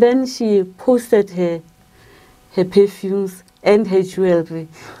 And then she posted her perfumes and her jewelry.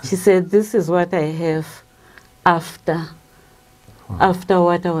 She said, this is what I have after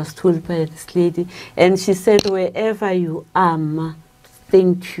what I was told by this lady. And she said, wherever you are, Ma,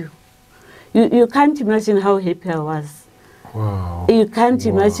 thank you. You can't imagine how happy I was. Wow. You can't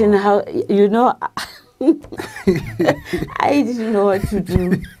imagine how, you know, I didn't know what to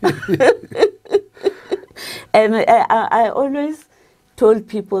do. And I always told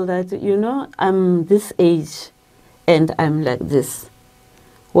people that, you know, I'm this age and I'm like this.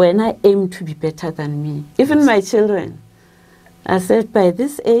 When I aim to be better than me, even my children, I said by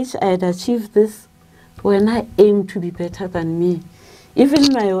this age I had achieved this when I aim to be better than me.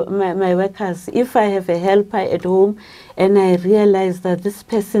 Even my workers, if I have a helper at home and I realize that this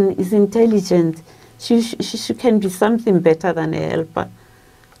person is intelligent, she can be something better than a helper,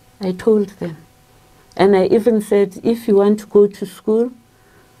 I told them. And I even said, if you want to go to school,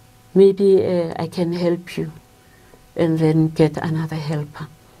 maybe I can help you and then get another helper,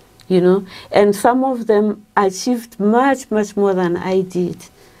 you know. And some of them achieved much, much more than I did,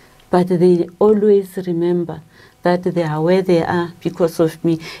 but they always remember that they are where they are because of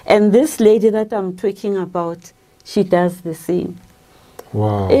me. And this lady that I'm talking about, she does the same.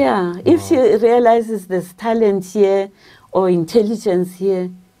 Wow. Yeah, wow. If she realizes there's talent here or intelligence here,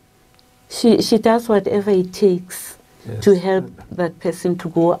 she does whatever it takes to help that person to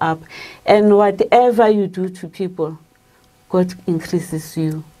go up. And whatever you do to people, God increases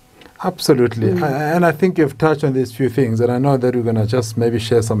you. Absolutely. And I think you've touched on these few things, and I know that we're going to just maybe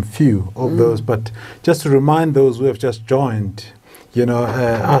share some few of those, but just to remind those who have just joined, you know,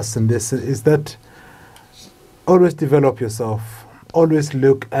 us in this, is that always develop yourself. Always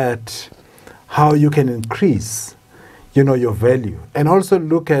look at how you can increase, you know, your value. And also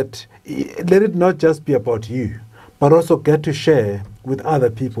look at, let it not just be about you, but also get to share with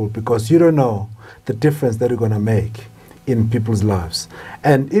other people, because you don't know the difference that you're going to make in people's lives.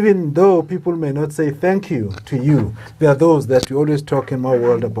 And even though people may not say thank you to you, there are those that we always talk in my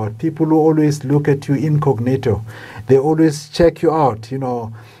world about, people who always look at you incognito. They always check you out, you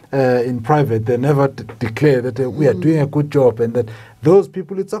know, in private. They never declare that we are doing a good job, and that those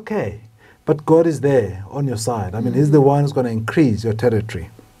people, it's okay. But God is there on your side. I mean, He's the one who's going to increase your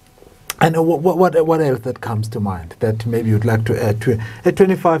territory. And what else that comes to mind that maybe you'd like to add to a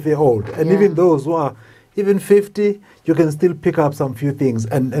 25-year-old? And even those who are even 50, you can still pick up some few things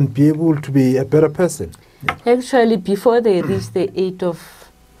and be able to be a better person. Actually, before they reach the age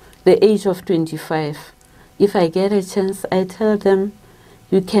of 25, if I get a chance, I tell them,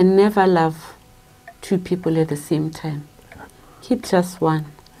 you can never love two people at the same time. Keep just one.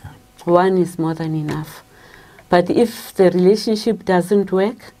 One is more than enough. But if the relationship doesn't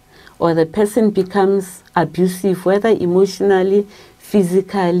work, or the person becomes abusive, whether emotionally,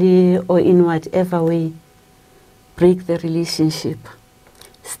 physically, or in whatever way, break the relationship.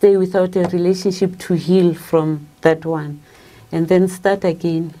 Stay without a relationship to heal from that one, and then start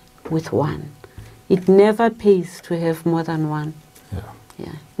again with one. It never pays to have more than one.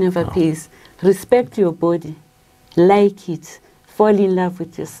 Yeah, never pays. Respect your body, like it, fall in love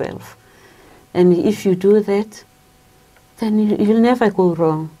with yourself. And if you do that, then you'll never go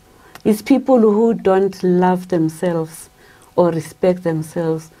wrong. It's people who don't love themselves or respect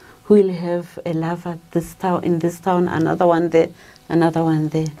themselves who will have a lover this town, in this town, another one there, another one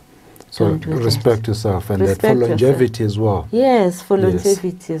there. So Don't do respect that. yourself, and Respect that for longevity yourself. as well. Yes, for Yes.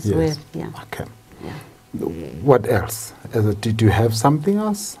 longevity as Yes. well. Yeah. Okay. Yeah. What else? Did you have something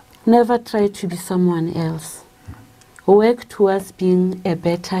else? Never try to be someone else. Work towards being a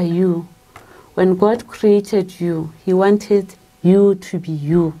better you. When God created you, He wanted you to be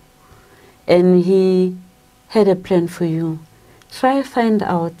you. And He had a plan for you. Try find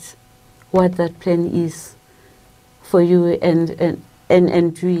out what that plan is for you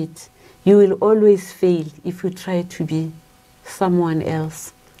and do it. You will always fail if you try to be someone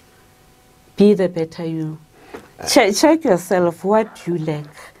else. Be the better you. Check yourself what you lack.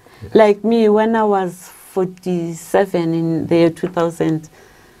 Yes. Like me, when I was 47 in the year 2000,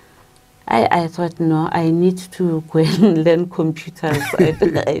 I thought, no, I need to go and learn computers.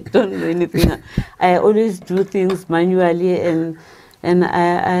 I don't know anything. I always do things manually, and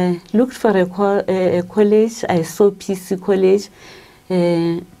I looked for a college. I saw PC College,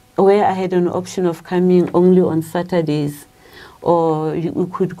 where I had an option of coming only on Saturdays, or you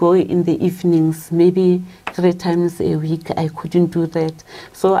could go in the evenings, maybe 3 times a week. I couldn't do that.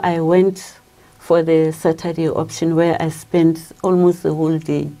 So I went for the Saturday option, where I spent almost the whole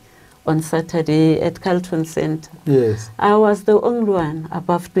day on Saturday at Carlton Center. Yes. I was the only one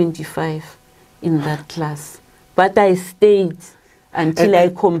above 25 in that class. But I stayed until I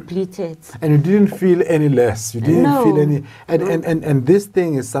completed. And you didn't feel any less. You didn't No. feel any. And this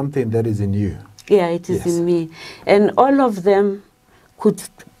thing is something that is in you. Yeah, it is Yes. in me. And all of them could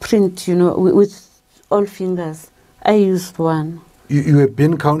print, with all fingers. I used one. You have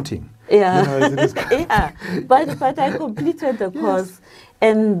been counting. Yeah. Yeah. But I completed the course,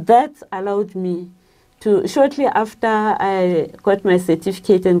 and that allowed me to, shortly after I got my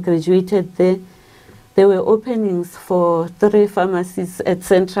certificate and graduated there were openings for 3 pharmacies at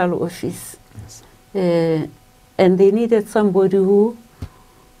central office. Yes. And they needed somebody who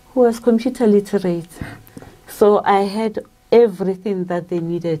was computer literate. So I had everything that they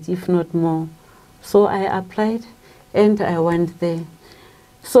needed, if not more. So I applied and I went there.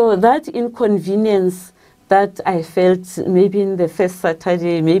 So that inconvenience that I felt maybe in the first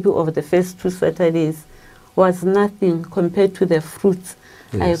Saturday, maybe over the first 2 Saturdays, was nothing compared to the fruits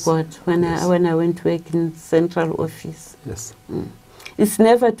Yes. I got when I went to work in central office. Yes. It's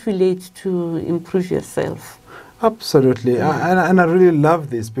never too late to improve yourself. Absolutely. And I really love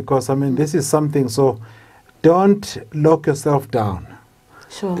this, because, I mean, this is something, so don't lock yourself down.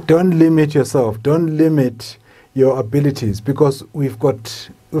 Sure. Don't limit yourself. Don't limit your abilities, because we've got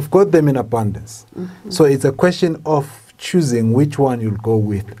them in abundance. So it's a question of choosing which one you'll go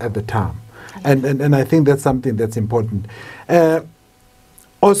with at the time. And I think that's something that's important.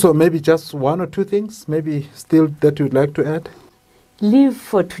 Also, maybe just 1 or 2 things, maybe still that you'd like to add? Live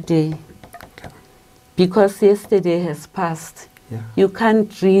for today, because yesterday has passed. Yeah. You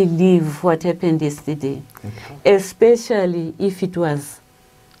can't relive what happened yesterday, especially if it was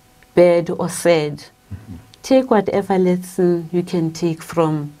bad or sad. Take whatever lesson you can take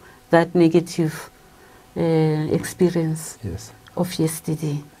from that negative experience Yes. of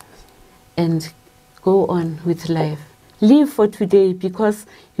yesterday and go on with life. Live for today, because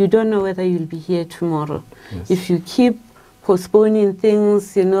you don't know whether you'll be here tomorrow. Yes. If you keep postponing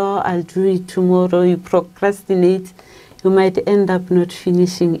things, I'll do it tomorrow, you procrastinate, you might end up not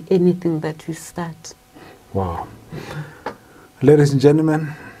finishing anything that you start. Wow. Ladies and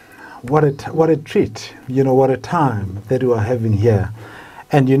gentlemen, what a treat, what a time that we are having here.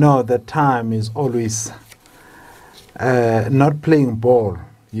 And that time is always not playing ball.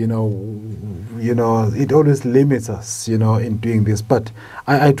 It always limits us, in doing this. But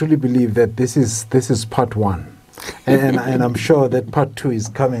I truly believe that this is part 1. And I'm sure that part 2 is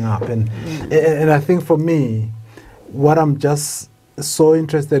coming up. And I think for me, what I'm just so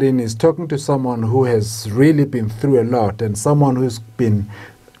interested in is talking to someone who has really been through a lot, and someone who's been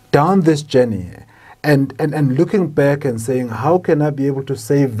down this journey, and looking back and saying, how can I be able to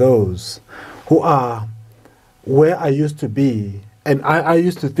save those who are where I used to be? And I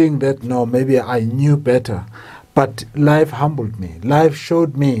used to think that, no, maybe I knew better. But life humbled me. Life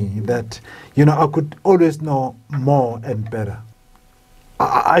showed me that, I could always know more and better.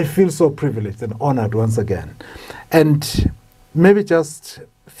 I feel so privileged and honored once again. And maybe just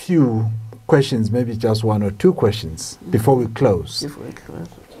few questions, maybe just 1 or 2 questions before we close.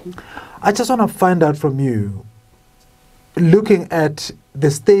 I just want to find out from you, looking at the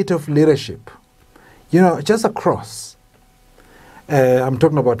state of leadership, just across. I'm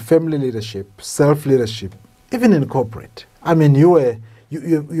talking about family leadership, self-leadership, even in corporate. I mean, you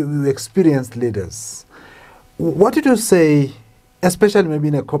experienced leaders. What did you say especially maybe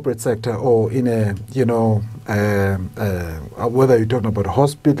in a corporate sector or in a, whether you're talking about a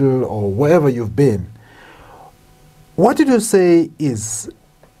hospital or wherever you've been, what did you say is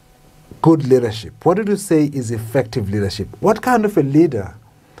good leadership? What did you say is effective leadership? What kind of a leader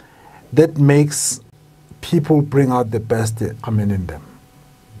that makes people bring out the best in them?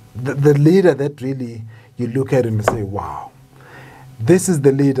 The leader that really you look at him and say, wow, this is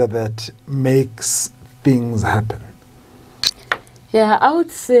the leader that makes things happen. Yeah, I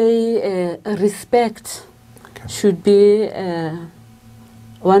would say respect should be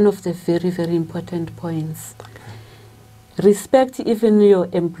one of the very, very important points. Respect even your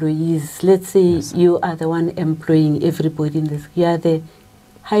employees. Let's say you are the one employing everybody in this. You are the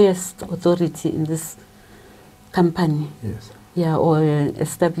highest authority in this company. Yes. Yeah, or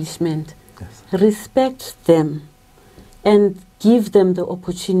establishment. Yes. Respect them and give them the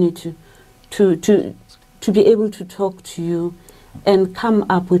opportunity to be able to talk to you and come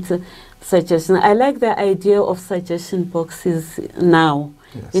up with a suggestion. I like the idea of suggestion boxes now.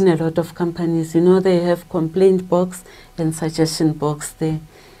 Yes. In a lot of companies. You know, they have complaint box and suggestion box there.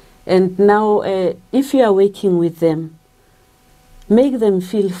 And now, if you are working with them, make them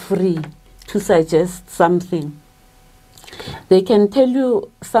feel free to suggest something. They can tell you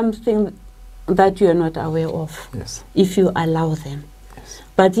something that you are not aware of, yes, if you allow them. Yes.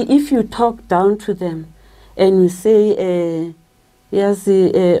 But if you talk down to them and you say, yes,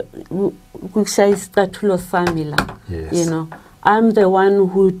 you know, I'm the one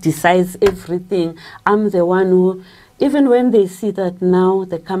who decides everything. I'm the one who, even when they see that now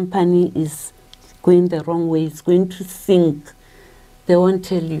the company is going the wrong way, it's going to sink, they won't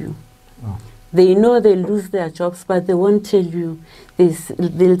tell you. Oh. They know they lose their jobs, but they won't tell you.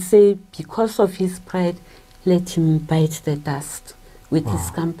 They'll say, because of his pride, let him bite the dust with his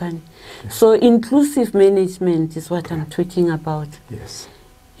company. Yes. So inclusive management is what I'm talking about. Yes.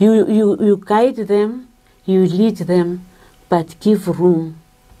 You guide them, you lead them, but give room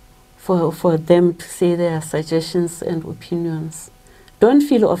for them to say their suggestions and opinions. Don't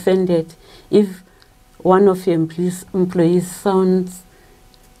feel offended if one of your employees sounds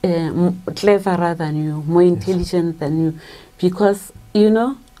cleverer than you, more intelligent than you, because, you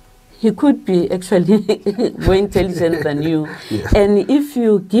know, he could be actually more intelligent than you. Yes. And if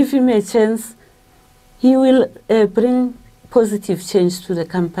you give him a chance, he will bring positive change to the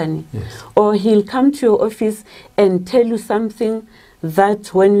company. Yes. Or he'll come to your office and tell you something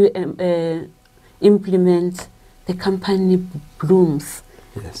that when you implement, the company blooms,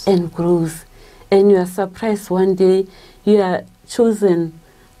 yes, and grows. And you are surprised one day you are chosen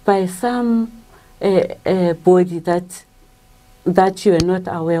by some body that you are not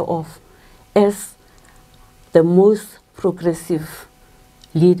aware of as the most progressive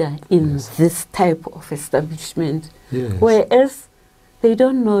leader in, yes, this type of establishment. Yes. Whereas they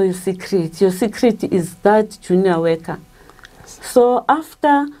don't know your secret. Your secret is that junior worker. Yes. So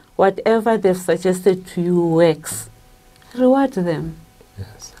after whatever they've suggested to you works, reward them.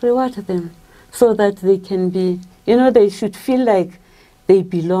 Yes. Reward them so that they can be, you know, they should feel like they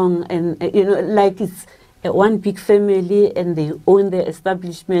belong and, you know, like it's one big family and they own the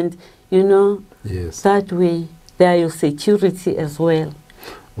establishment, you know. Yes. That way they are your security as well.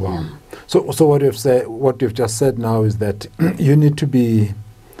 Wow. Yeah. So what you've just said now is that you need to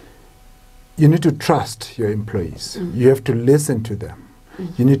trust your employees. Mm-hmm. You have to listen to them.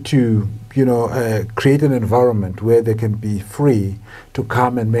 Mm-hmm. You need to, create an environment where they can be free to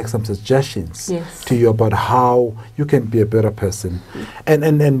come and make some suggestions, yes, to you about how you can be a better person.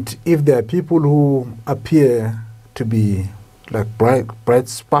 Mm-hmm. And if there are people who appear to be like bright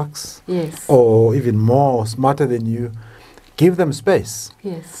sparks, yes, or even more smarter than you, give them space.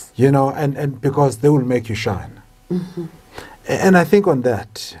 Yes. And because they will make you shine. Mm-hmm. And I think on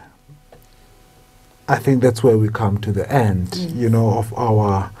that, that's where we come to the end, yes,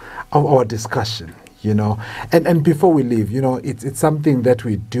 of our discussion, And before we leave, it's something that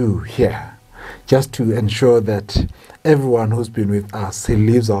we do here just to ensure that everyone who's been with us, he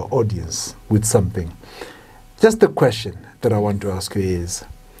leaves our audience with something. Just the question that I want to ask you is,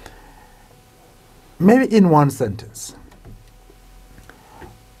 maybe in one sentence,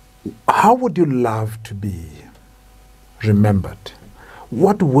 how would you love to be remembered?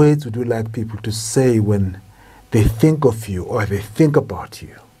 What words would you like people to say when they think of you or they think about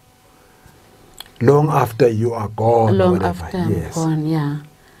you? Long after you are gone. Long after I'm gone, yeah.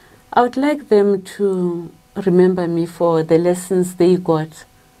 I would like them to remember me for the lessons they got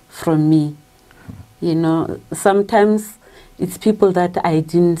from me. Sometimes it's people that I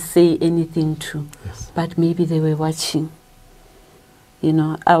didn't say anything to, yes, but maybe they were watching.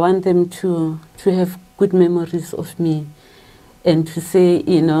 I want them to have good memories of me and to say,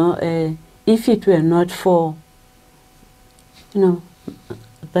 you know, if it were not for, you know,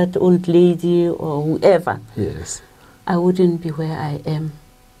 that old lady or whoever, Yes. I wouldn't be where I am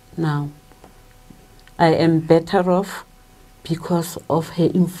now. I am better off because of her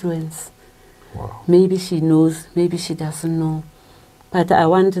influence. Wow. Maybe she knows, maybe she doesn't know. But I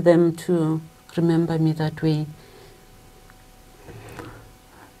want them to remember me that way.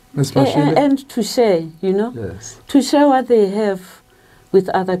 Ms. Mashile? And to share, you know, Yes. to share what they have with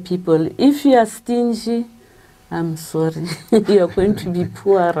other people. If you are stingy, I'm sorry, you're going to be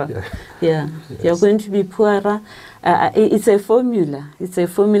poorer. Yeah. Yes. You're going to be poorer. It's a formula. It's a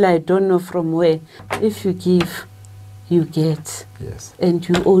formula, I don't know from where. If you give, you get. Yes. And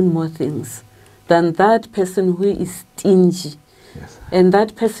you own more things than that person who is stingy. Yes. And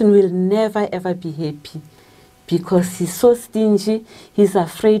that person will never ever be happy because he's so stingy, he's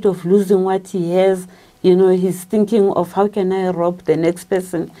afraid of losing what he has. You know, he's thinking of how can I rob the next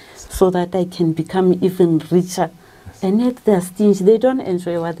person so that I can become even richer. Yes. And yet they're stingy. They don't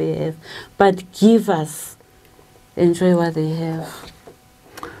enjoy what they have. But givers enjoy what they have.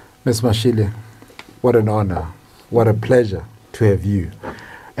 Ms. Mashile, what an honor, what a pleasure to have you.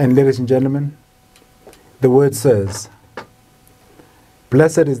 And ladies and gentlemen, the word says,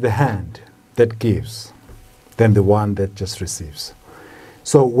 blessed is the hand that gives than the one that just receives.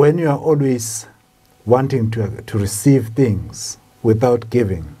 So when you are always wanting to receive things without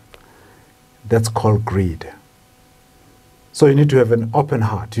giving, that's called greed. So you need to have an open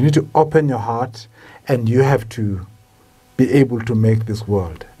heart. You need to open your heart, and you have to be able to make this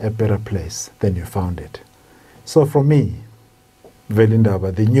world a better place than you found it. So for me,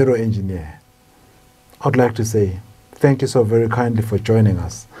 Velindaba, the neuroengineer, I'd like to say thank you so very kindly for joining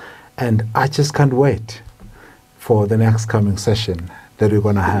us. And I just can't wait for the next coming session that we're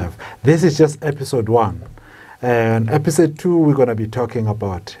going to have. This is just episode 1. And episode 2, we're going to be talking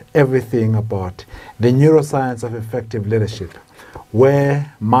about everything about the neuroscience of effective leadership,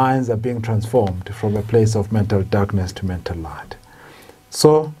 where minds are being transformed from a place of mental darkness to mental light.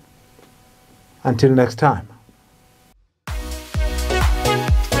 So, until next time.